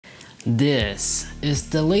This is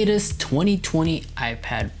the latest 2020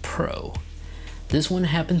 iPad Pro. This one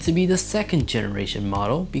happens to be the second generation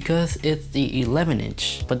model because it's the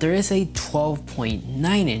 11-inch, but there is a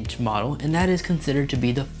 12.9-inch model, and that is considered to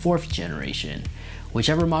be the fourth generation.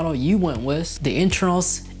 Whichever model you went with, the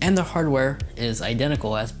internals and the hardware is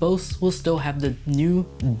identical, as both will still have the new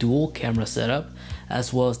dual camera setup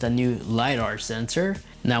as well as the new LiDAR sensor.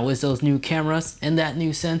 Now with those new cameras and that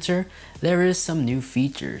new sensor, there is some new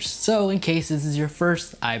features. So in case this is your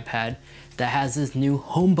first iPad that has this new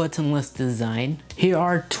home buttonless design, here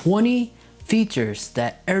are 20 features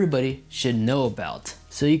that everybody should know about,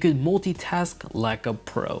 so you could multitask like a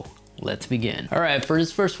pro. Let's begin. All right, for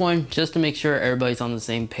this first one, just to make sure everybody's on the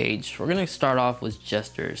same page, we're gonna start off with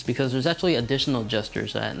gestures, because there's actually additional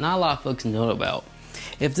gestures that not a lot of folks know about.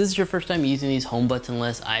 If this is your first time using these home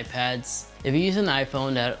buttonless iPads, if you use an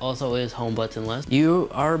iPhone that also is home buttonless, you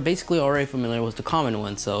are basically already familiar with the common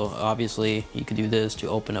ones. So obviously you could do this to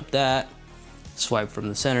open up that, swipe from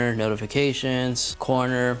the center, notifications,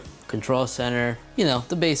 corner, control center, you know,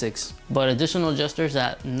 the basics. But additional gestures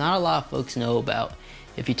that not a lot of folks know about.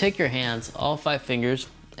 If you take your hands, all 5 fingers,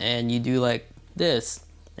 and you do like this,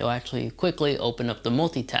 it'll actually quickly open up the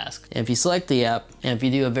multitask. And if you select the app, and if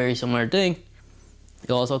you do a very similar thing,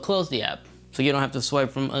 you'll also close the app. So you don't have to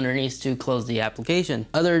swipe from underneath to close the application.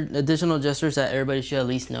 Other additional gestures that everybody should at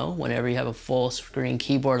least know whenever you have a full screen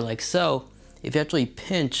keyboard like so, if you actually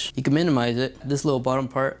pinch, you can minimize it. This little bottom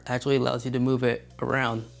part actually allows you to move it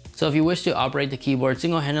around. So if you wish to operate the keyboard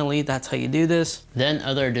single-handedly, that's how you do this. Then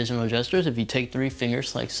other additional gestures, if you take 3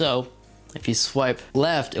 fingers like so, if you swipe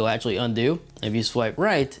left, it'll actually undo. If you swipe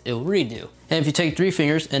right, it'll redo. And if you take 3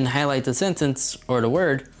 fingers and highlight the sentence or the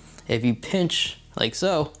word, if you pinch like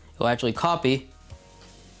so, it'll actually copy,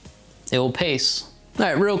 it will paste. All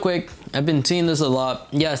right, real quick, I've been seeing this a lot.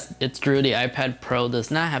 Yes, it's true, the iPad Pro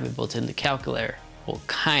does not have a built-in calculator. Well,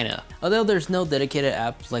 kinda. Although there's no dedicated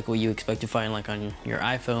apps like what you expect to find like on your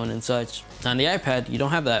iPhone and such. On the iPad, you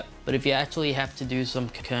don't have that. But if you actually have to do some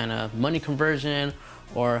kind of money conversion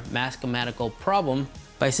or mathematical problem,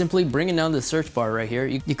 by simply bringing down the search bar right here,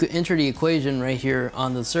 you could enter the equation right here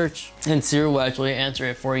on the search, and Siri will actually answer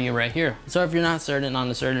it for you right here. So if you're not certain on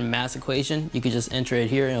a certain math equation, you could just enter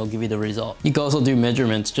it here and it'll give you the result. You can also do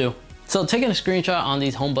measurements too. So taking a screenshot on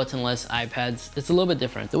these home buttonless iPads, it's a little bit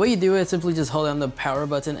different. The way you do it is simply just hold down the power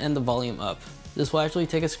button and the volume up. This will actually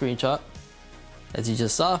take a screenshot. As you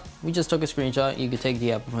just saw, we just took a screenshot. You could take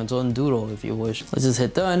the Apple Pencil and doodle if you wish. Let's just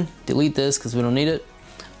hit done, delete this because we don't need it.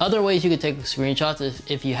 Other ways you could take screenshots is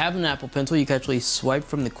if you have an Apple Pencil, you can actually swipe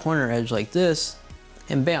from the corner edge like this,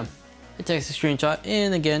 and bam, it takes a screenshot,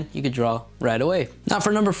 and again, you could draw right away. Now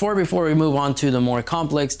for number 4, before we move on to the more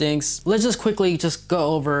complex things, let's just quickly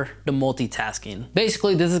go over the multitasking.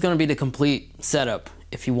 Basically, this is gonna be the complete setup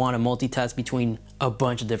if you wanna multitask between a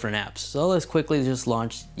bunch of different apps. So let's quickly just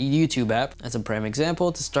launch the YouTube app as a prime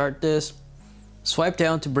example. To start this, swipe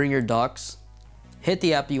down to bring your docs, hit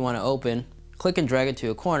the app you wanna open, click and drag it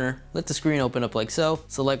to a corner, let the screen open up like so,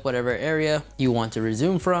 select whatever area you want to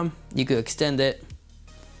resume from, you could extend it,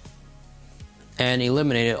 and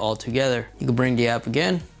eliminate it altogether. You can bring the app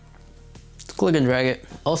again, click and drag it.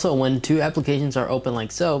 Also, when 2 applications are open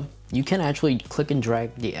like so, you can actually click and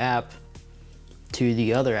drag the app to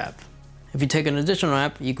the other app. If you take an additional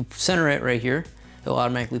app, you can center it right here. It'll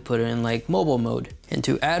automatically put it in like mobile mode. And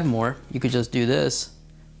to add more, you could just do this,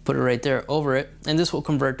 put it right there over it, and this will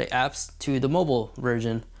convert the apps to the mobile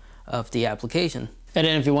version of the application. And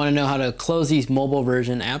then if you want to know how to close these mobile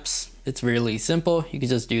version apps, it's really simple. You can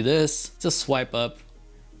just do this, just swipe up,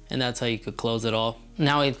 and that's how you could close it all.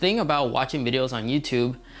 Now, a thing about watching videos on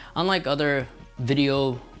YouTube, unlike other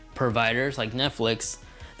video providers like Netflix,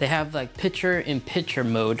 they have like picture-in-picture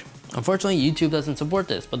mode. Unfortunately, YouTube doesn't support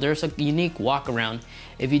this, but there's a unique walkaround.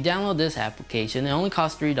 If you download this application, it only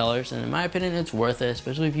costs $3, and in my opinion, it's worth it,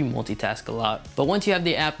 especially if you multitask a lot. But once you have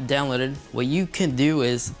the app downloaded, what you can do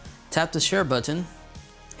is tap the share button,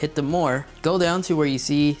 hit the more, go down to where you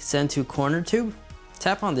see send to CornerTube,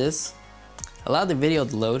 tap on this, allow the video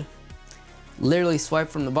to load, literally swipe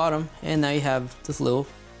from the bottom, and now you have this little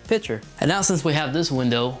picture. And now since we have this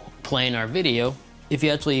window playing our video, if you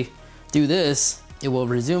actually do this, it will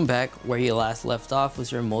resume back where you last left off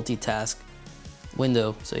with your multitask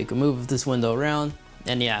window. So you can move this window around,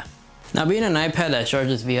 and yeah. Now being an iPad that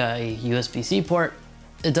charges via a USB-C port,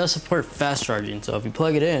 it does support fast charging. So if you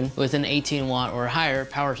plug it in with an 18 watt or higher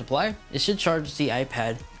power supply, it should charge the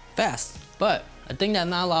iPad fast. But a thing that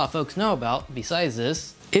not a lot of folks know about, besides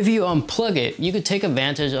this, if you unplug it, you could take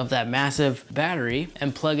advantage of that massive battery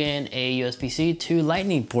and plug in a USB-C to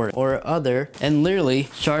Lightning port or other and literally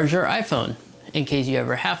charge your iPhone. in case you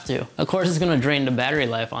ever have to. Of course, it's gonna drain the battery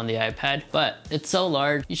life on the iPad, but it's so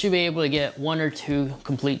large, you should be able to get 1 or 2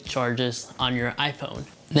 complete charges on your iPhone.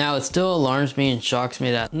 Now, it still alarms me and shocks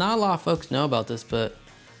me that not a lot of folks know about this, but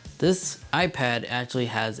this iPad actually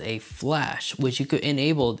has a flash, which you could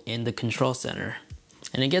enable in the control center,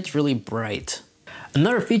 and it gets really bright.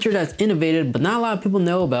 Another feature that's innovative but not a lot of people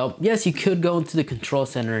know about, yes, you could go into the control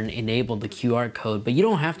center and enable the QR code, but you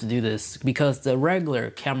don't have to do this because the regular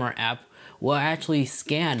camera app will actually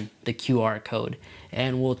scan the QR code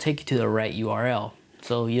and will take you to the right URL.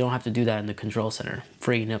 So you don't have to do that in the control center,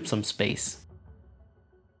 freeing up some space.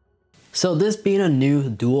 So this being a new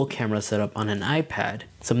dual camera setup on an iPad,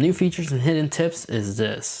 some new features and hidden tips is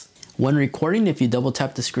this. When recording, if you double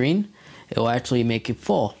tap the screen, it will actually make it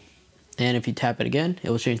full. And if you tap it again, it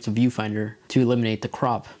will change the viewfinder to eliminate the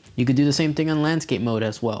crop. You could do the same thing on landscape mode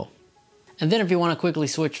as well. And then if you want to quickly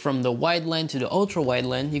switch from the wide lens to the ultra wide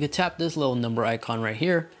lens, you could tap this little number icon right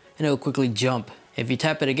here and it will quickly jump. If you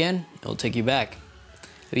tap it again, it will take you back.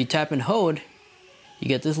 If you tap and hold, you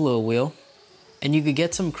get this little wheel, and you could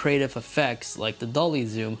get some creative effects like the dolly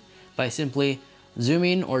zoom by simply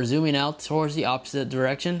zooming or zooming out towards the opposite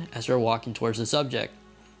direction as you're walking towards the subject.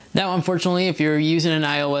 Now, unfortunately, if you're using an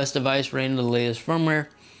iOS device running the latest firmware,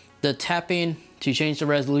 the tapping to change the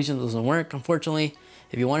resolution doesn't work. Unfortunately,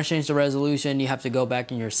 if you want to change the resolution, you have to go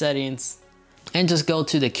back in your settings and just go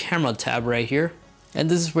to the camera tab right here. And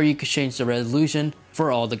this is where you can change the resolution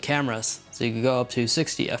for all the cameras. So you can go up to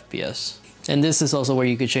 60 FPS. And this is also where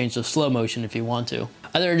you could change the slow motion if you want to.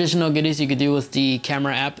 Other additional goodies you could do with the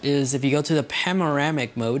camera app is if you go to the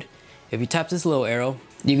panoramic mode, if you tap this little arrow,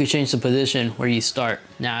 you can change the position where you start.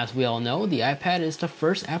 Now, as we all know, the iPad is the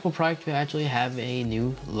first Apple product to actually have a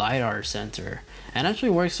new LiDAR sensor, and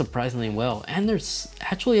actually works surprisingly well. And there's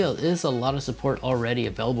actually is a lot of support already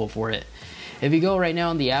available for it. If you go right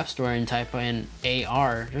now in the App Store and type in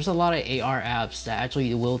AR, there's a lot of AR apps that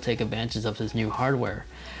actually will take advantage of this new hardware.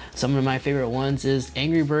 Some of my favorite ones is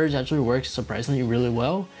Angry Birds actually works surprisingly really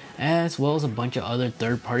well, as well as a bunch of other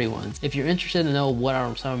third-party ones. If you're interested to know what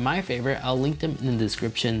are some of my favorite, I'll link them in the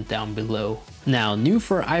description down below. Now, new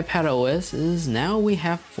for iPad OS is now we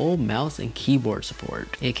have full mouse and keyboard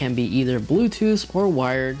support. It can be either Bluetooth or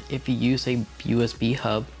wired. If you use a USB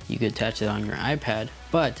hub, you can attach it on your iPad.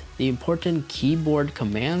 But the important keyboard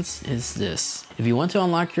commands is this. If you want to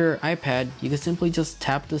unlock your iPad, you can simply just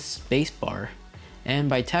tap the space bar. And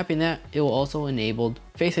by tapping that, it will also enable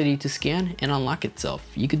Face ID to scan and unlock itself.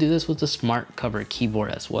 You could do this with the smart cover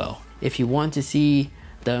keyboard as well. If you want to see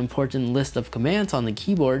the important list of commands on the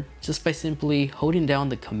keyboard, just by simply holding down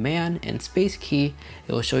the command and space key,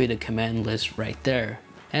 it will show you the command list right there.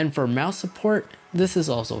 And for mouse support, this is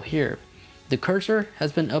also here. The cursor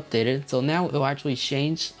has been updated, so now it will actually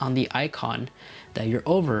change on the icon that you're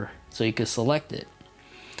over, so you can select it.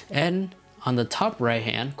 And on the top right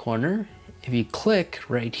hand corner, if you click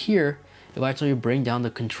right here, it will actually bring down the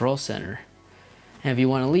control center. And if you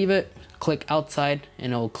want to leave it, click outside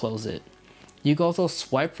and it will close it. You can also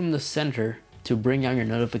swipe from the center to bring down your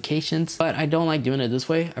notifications, but I don't like doing it this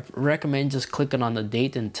way. I recommend just clicking on the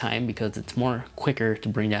date and time because it's more quicker to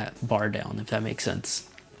bring that bar down, if that makes sense.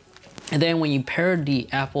 And then when you pair the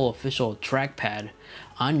Apple official trackpad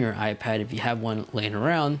on your iPad, if you have one laying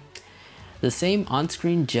around, the same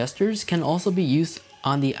on-screen gestures can also be used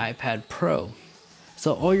on the iPad Pro.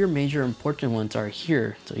 So all your major important ones are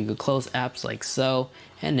here. So you could close apps like so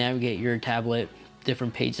and navigate your tablet,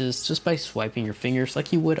 different pages just by swiping your fingers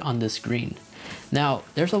like you would on this screen. Now,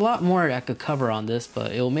 there's a lot more I could cover on this,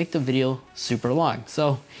 but it will make the video super long.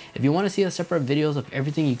 So if you want to see a separate videos of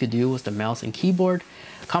everything you could do with the mouse and keyboard,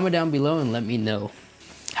 comment down below and let me know.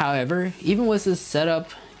 However, even with this setup,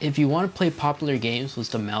 if you want to play popular games with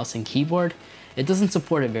the mouse and keyboard, it doesn't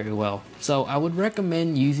support it very well. So I would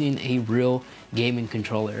recommend using a real gaming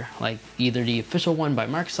controller, like either the official one by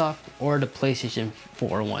Microsoft or the PlayStation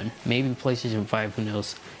 4 one, maybe PlayStation 5, who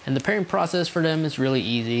knows. And the pairing process for them is really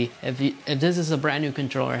easy. If this is a brand new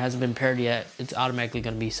controller, hasn't been paired yet, it's automatically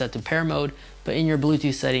going to be set to pair mode, but in your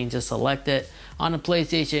Bluetooth settings, just select it. On a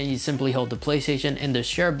PlayStation, you simply hold the PlayStation and the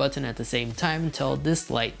share button at the same time until this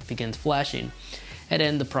light begins flashing. And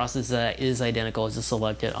then the process is identical, just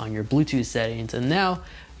select it on your Bluetooth settings. And now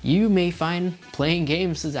you may find playing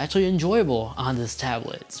games is actually enjoyable on this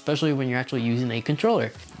tablet, especially when you're actually using a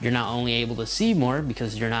controller. You're not only able to see more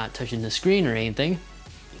because you're not touching the screen or anything,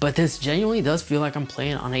 but this genuinely does feel like I'm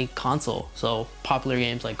playing on a console. So popular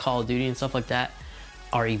games like Call of Duty and stuff like that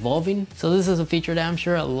are evolving. So this is a feature that I'm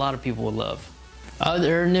sure a lot of people will love.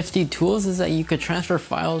 Other nifty tools is that you could transfer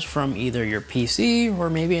files from either your PC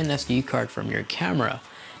or maybe an SD card from your camera.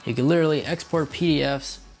 You can literally export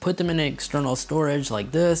PDFs put them in an external storage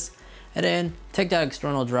like this, and then take that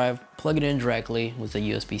external drive, plug it in directly with the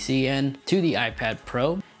USB-C end to the iPad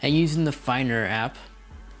Pro, and using the Finder app,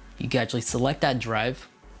 you can actually select that drive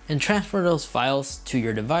and transfer those files to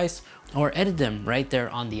your device or edit them right there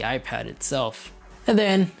on the iPad itself. And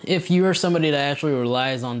then if you are somebody that actually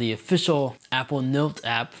relies on the official Apple Note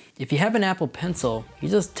app, if you have an Apple Pencil, you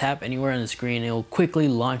just tap anywhere on the screen, it will quickly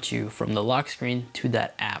launch you from the lock screen to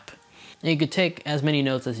that app. And you could take as many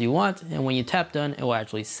notes as you want, and when you tap done, it will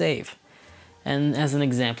actually save. And as an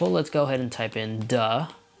example, let's go ahead and type in duh.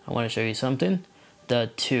 I want to show you something.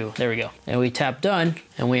 Duh2, there we go. And we tap done,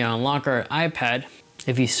 and we unlock our iPad.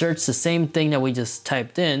 If you search the same thing that we just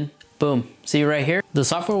typed in, boom, see right here? The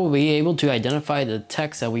software will be able to identify the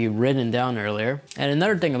text that we written down earlier. And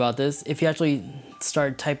another thing about this, if you actually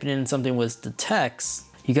start typing in something with the text,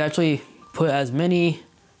 you can actually put as many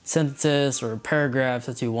sentences or paragraphs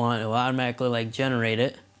as you want. It will automatically like generate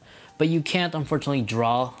it. But you can't unfortunately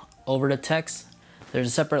draw over the text. There's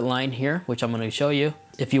a separate line here, which I'm going to show you.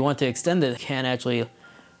 If you want to extend it, you can actually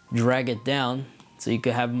drag it down so you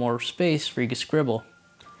could have more space for you to scribble.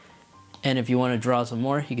 And if you want to draw some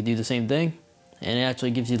more, you could do the same thing. And it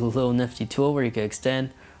actually gives you the little nifty tool where you can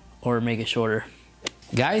extend or make it shorter.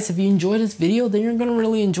 Guys, if you enjoyed this video, then you're gonna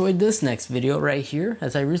really enjoy this next video right here,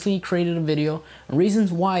 as I recently created a video on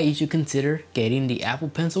reasons why you should consider getting the Apple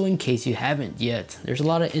Pencil in case you haven't yet. There's a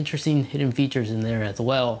lot of interesting hidden features in there as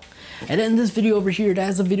well. And then this video over here,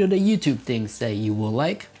 that's a video that YouTube thinks that you will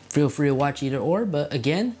like. Feel free to watch either or, but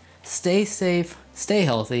again, stay safe, stay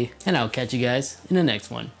healthy, and I'll catch you guys in the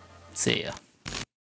next one. See ya.